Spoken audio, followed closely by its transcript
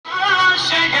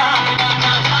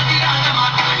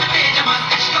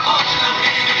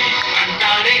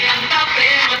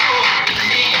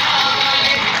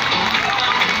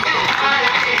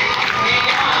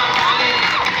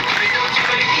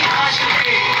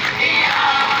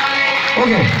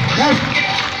Okay, next.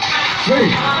 Ready.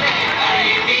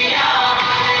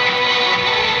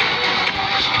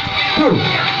 2,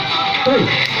 3.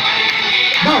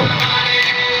 Now.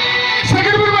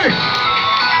 Second movement.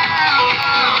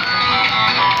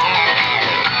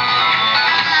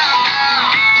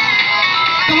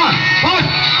 Come on,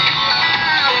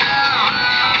 pause.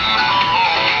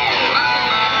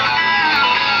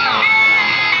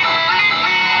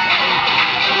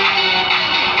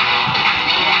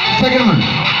 Second one.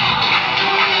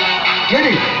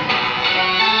 Ready.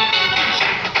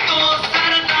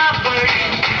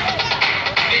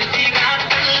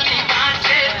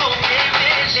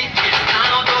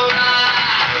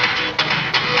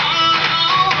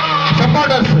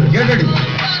 Supporters, get ready.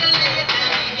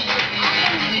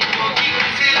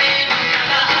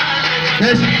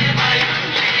 Yes.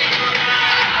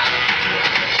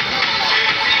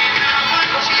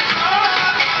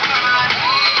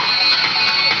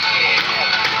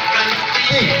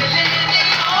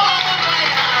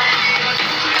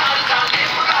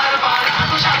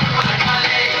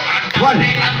 One, 2,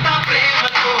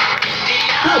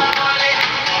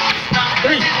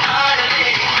 3,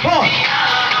 4.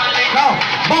 Now,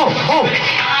 move.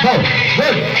 Good.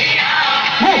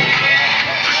 Move.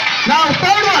 Now,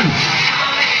 third one.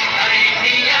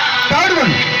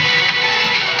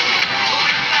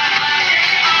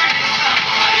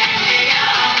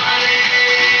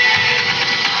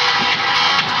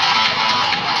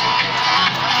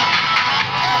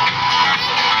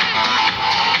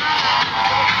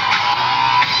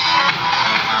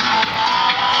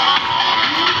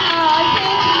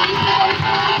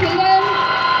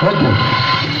 Okay.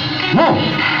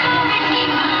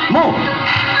 Move.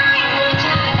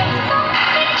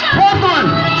 Fourth one.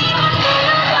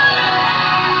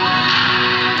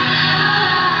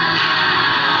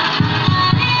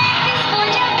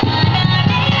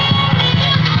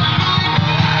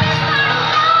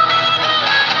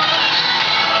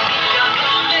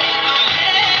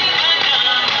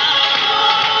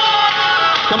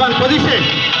 Come on, position.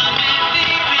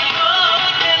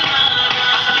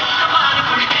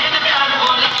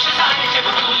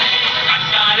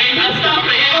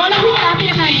 All of you clap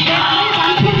your hands. They are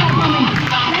wonderful performance.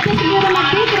 Let us give them a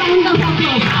big round of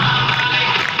applause.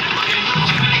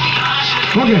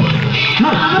 Okay.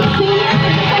 Now, Our senior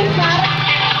citizens are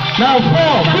now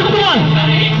 4. Fifth one.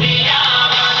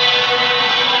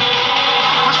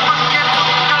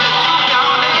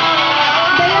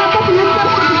 they are the future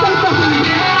citizens of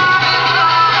India.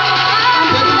 And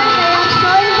today they are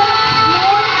showing the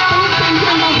small things in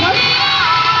front of us.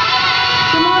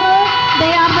 Tomorrow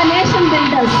they are the nation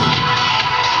builders.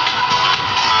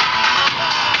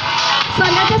 So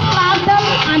let us clap them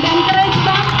and encourage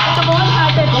them with a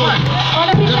wholehearted way. All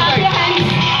of you clap your hands.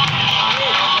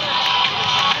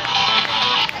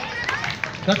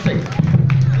 That's it.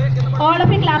 All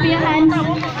of you clap your hands.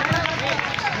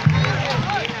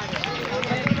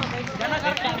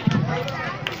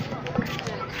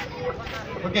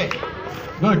 Okay.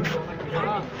 Good.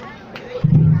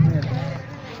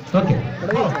 Okay.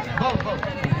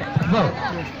 Go.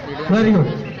 Very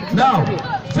good. Now,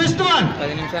 fifth one.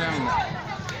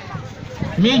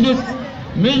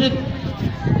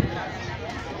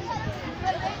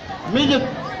 Music.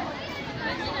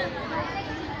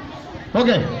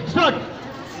 Okay, start.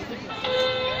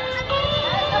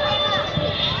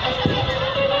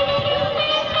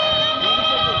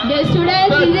 Dear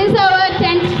students, this is our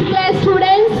 10th class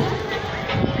students.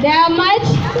 They are much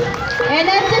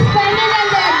energy spending and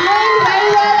they are doing very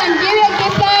well, and give your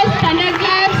gifters thunder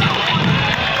claps.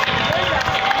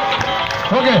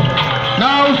 Okay.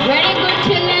 Now, Very good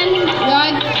children. You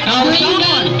are now doing sound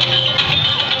well. one.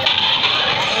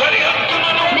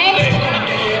 Next,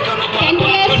 10th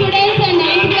class students and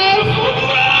 9th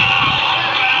class.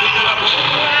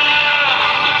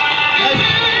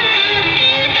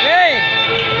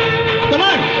 Come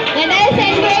on. Let us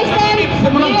encourage them.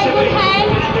 Give a good hand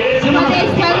for their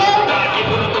struggle.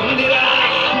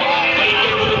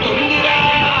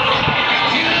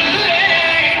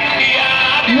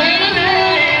 Very good. Let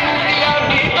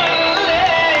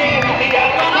us give a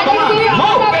round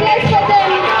of applause for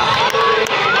them.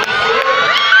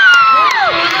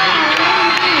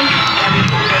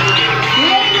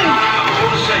 Very good.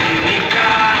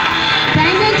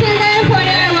 Thank you, children, for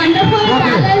your wonderful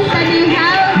talents that you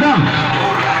have. Now.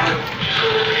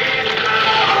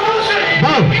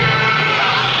 Bow.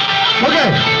 Okay.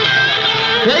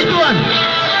 Eighth one.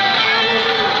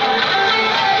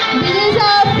 This is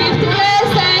our 5th class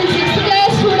and 6th class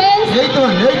students. Eighth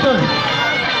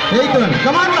one.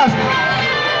 Come on, class.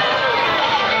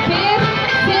 5th,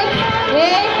 6th,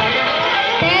 8th,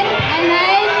 10th and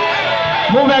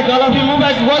back, all of you move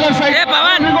back. Go other side. Hey,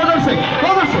 Pawan. Go other side. Go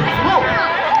other side. Move.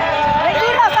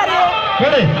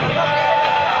 Ready?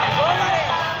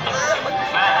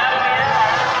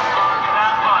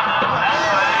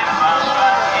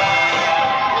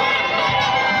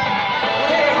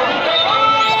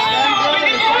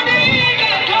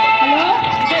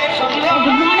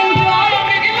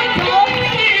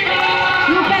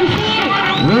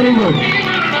 Very good.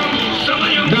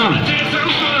 Down.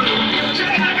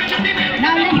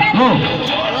 Now listen. Move.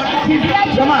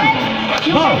 Come on.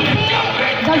 Go.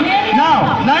 Now,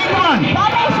 ninth one.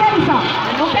 Formations.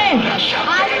 Okay.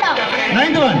 And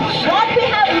Ninth one. what we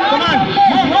have learned Come on. from this,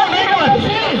 Move, what we move, have to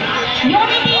move. see,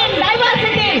 unity in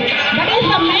diversity. That is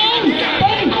the main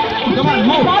thing which Come on, we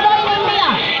move. follow in India.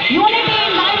 Unity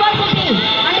in diversity.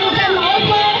 And you can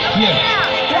also, Yes.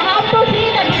 you have to see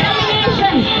the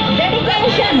determination,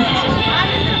 dedication,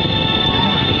 and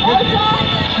also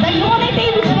the unity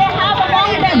which they have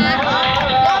among them.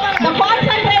 The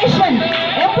concentration,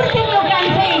 everything you can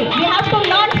see. We have to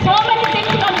learn so many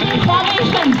things from these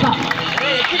formations.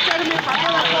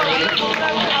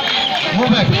 Move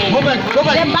back. Move back. Go The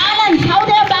back. balance, how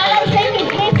they are balancing, it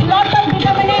needs lot of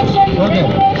determination, Okay.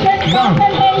 dedication, Down.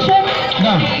 concentration,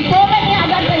 Down. so many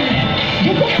other things.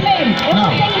 Discipline, Now.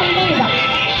 everything we need.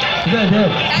 There.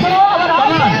 So our Come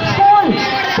on. online school,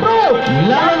 true,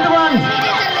 11th one.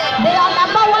 they are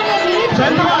number one in each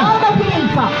and Tenth one. all the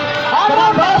fields. All Come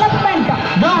on, the boss. development.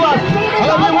 Move on. You can see this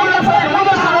All of you move all that side. Move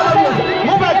that side. All of you.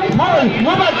 Move back.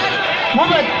 Move back. Move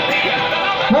back.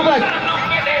 Move back.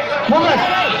 Move back.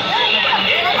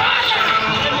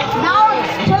 Now,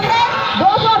 children,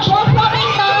 those who are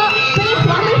performing now, please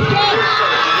on the stage.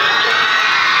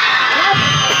 Yes.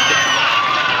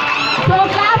 So,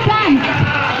 clap hands.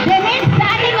 They need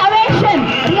standing ovation.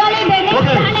 Really, they need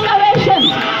Okay. standing ovation.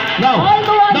 Now. All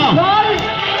those Now.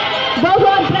 those who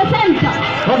are present.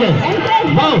 Okay.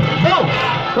 Encourage them. Move.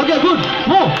 Okay, good.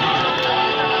 Move.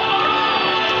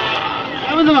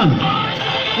 11th one.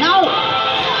 Now,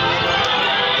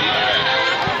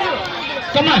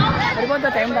 Come on.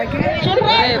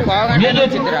 children,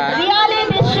 really,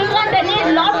 these children, they need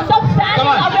lots of Come standing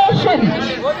on. ovation.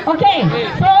 Okay,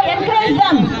 so encourage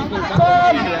them. So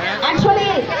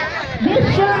actually, these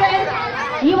children,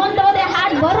 even though they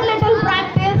had very little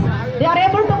practice, they are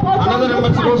able to perform Another number.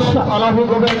 this Go back. much. All of you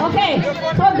go back. Okay,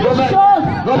 so Go this back. shows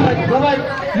Go back. Go back.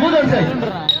 Move that side.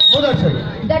 Move that side.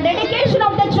 the dedication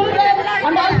of the children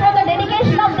and also the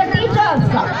dedication of the teachers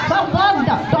who have worked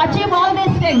to achieve all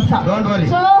these things. Don't worry.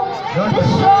 So Don't this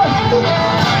worry. shows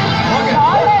Okay.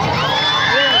 all the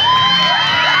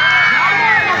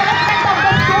development of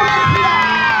the students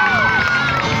here.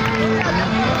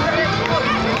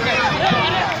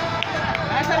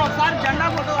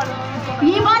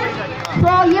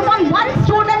 Even one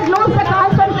student lose the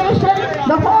concentration,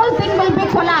 the whole thing will be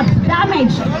collapsed,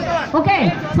 damaged.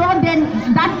 Okay, so then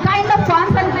that kind of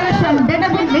concentration,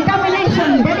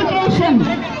 determination, dedication,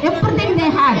 everything they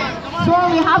had. So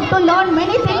we have to learn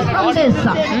many things from this.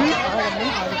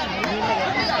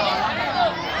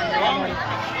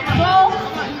 So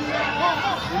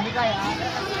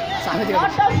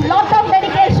lot of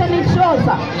dedication it shows.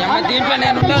 Nyamma దీంట్లో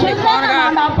నేను The ఉంటాను, children కానుగా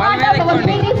and our వాళ్ళ part మీద of our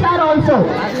ఎక్కువండి. PTs are also.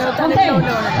 Okay,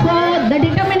 so the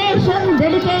determination,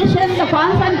 dedication, the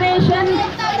concentration,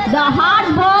 the hard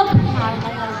work,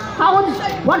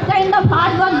 what kind of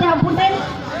hard work they have put in,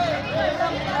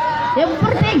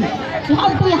 everything.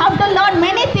 You have to learn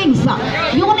many things.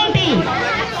 Unity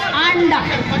and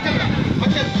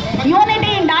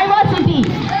unity in diversity.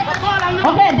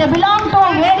 Okay, they belong to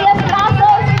various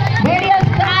classes, various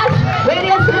castes,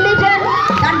 various religions.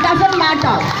 That doesn't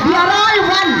matter. We are all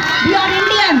one. We are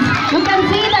Indians. You can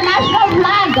see the national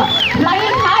flag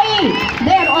flying high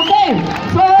there. Okay.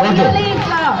 So Okay. really, it's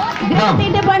Now. great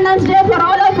Independence Day for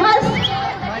all of us.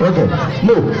 Okay.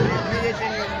 Move.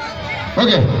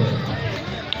 Okay.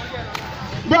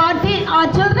 Our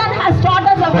children has taught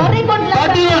us a very good lesson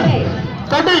 31.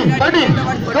 today. 13.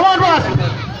 Come on, boss.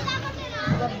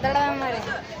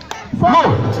 So,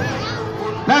 Move.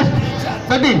 Next.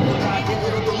 13.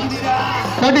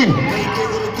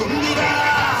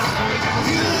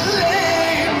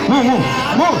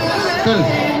 Move. Tell.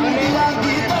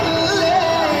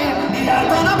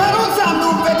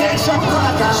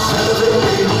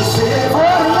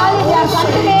 really, they are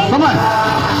continuing. Come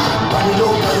on.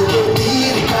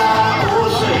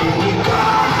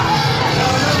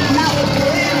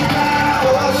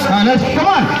 Next. Come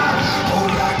on.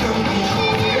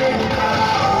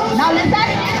 Now listen,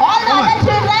 all the Come on. other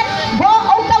children go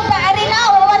out of the arena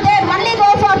over there. Only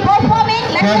those who are performing,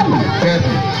 let them.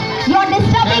 Careful. You are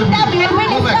disturbing them. You will be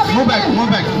Move back. disturbing them. Move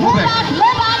back. Move back.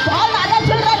 All the other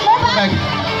children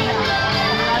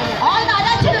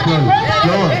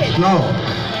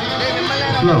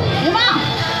Slow. Uma,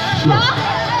 Slow. stop.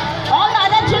 All the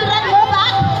other children move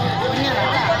back.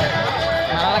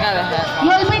 You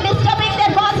will be disturbing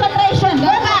their concentration.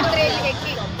 Go back.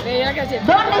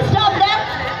 Don't disturb them.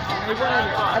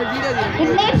 It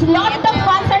needs lot of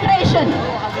concentration.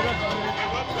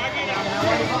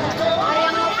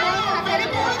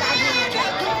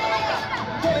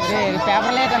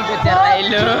 పేపర్లే కనిపించారు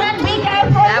ఇల్లు Children, be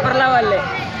careful. పేపర్ల వాళ్ళే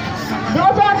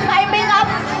Those who are climbing up,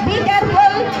 be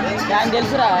careful. నాకు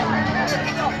తెలుసురా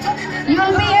You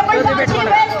will be able to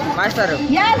achieve it. Master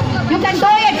Yes, you can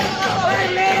do it.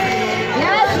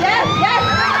 Yes, yes, yes.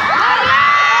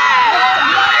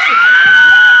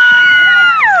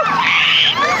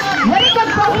 Very good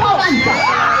performance.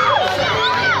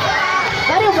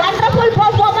 Very wonderful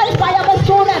performance by our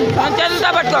students. చేతులతో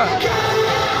పట్టుకో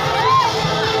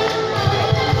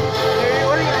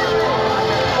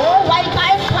Oh, while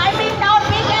climbing down,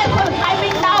 be careful,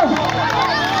 climbing down.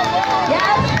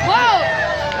 Yes.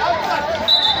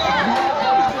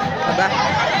 అబ్బా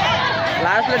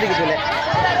లాస్ట్లో దిగుతులే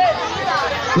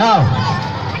Now.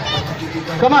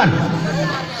 Come on.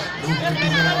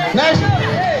 Next.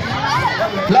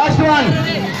 Last one.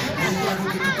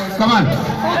 Come on.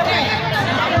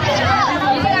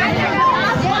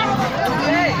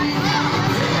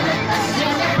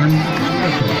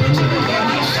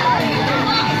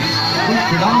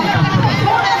 Students, go back.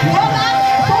 Students,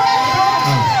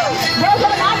 those who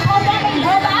are not performing,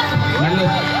 go back.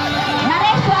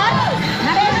 Naresh sir,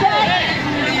 please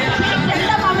send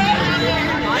them away.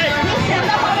 Please send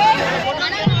them away.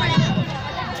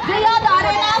 Clear the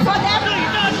arena for them.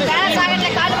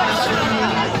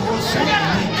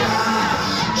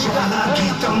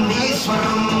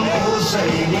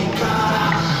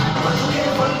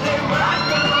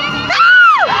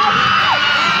 Stop.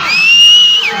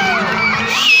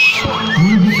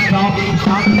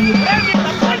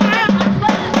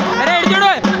 అరే ఇటు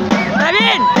చూడు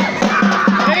Praveen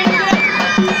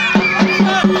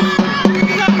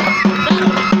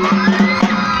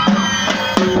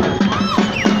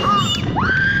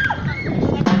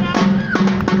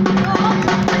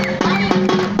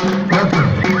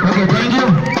Okay, thank you.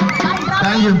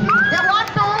 Thank you. They want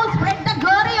to spread the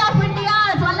glory of India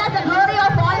as well as the glory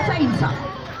of all sides.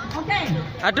 Okay.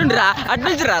 అటుండిరా అటు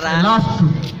నుంచి రారా Last two.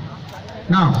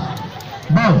 Now,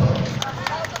 bow.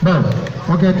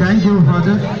 Okay, thank you,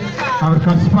 Father. Our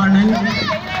correspondent,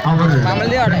 our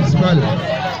principal,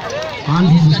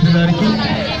 Andhra sister గారికి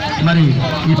మరి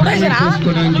ఈ private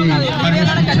చూసుకోవడానికి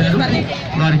permission ఇచ్చారు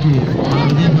వారికి మా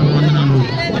హృదయపూర్వక వందనాలు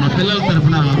మా పిల్లల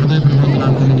తరఫున హృదయపూర్వక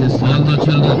వందనాలు తెలియజేస్తున్నాను.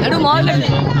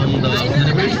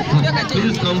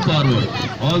 Please come forward.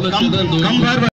 All the children. Come forward.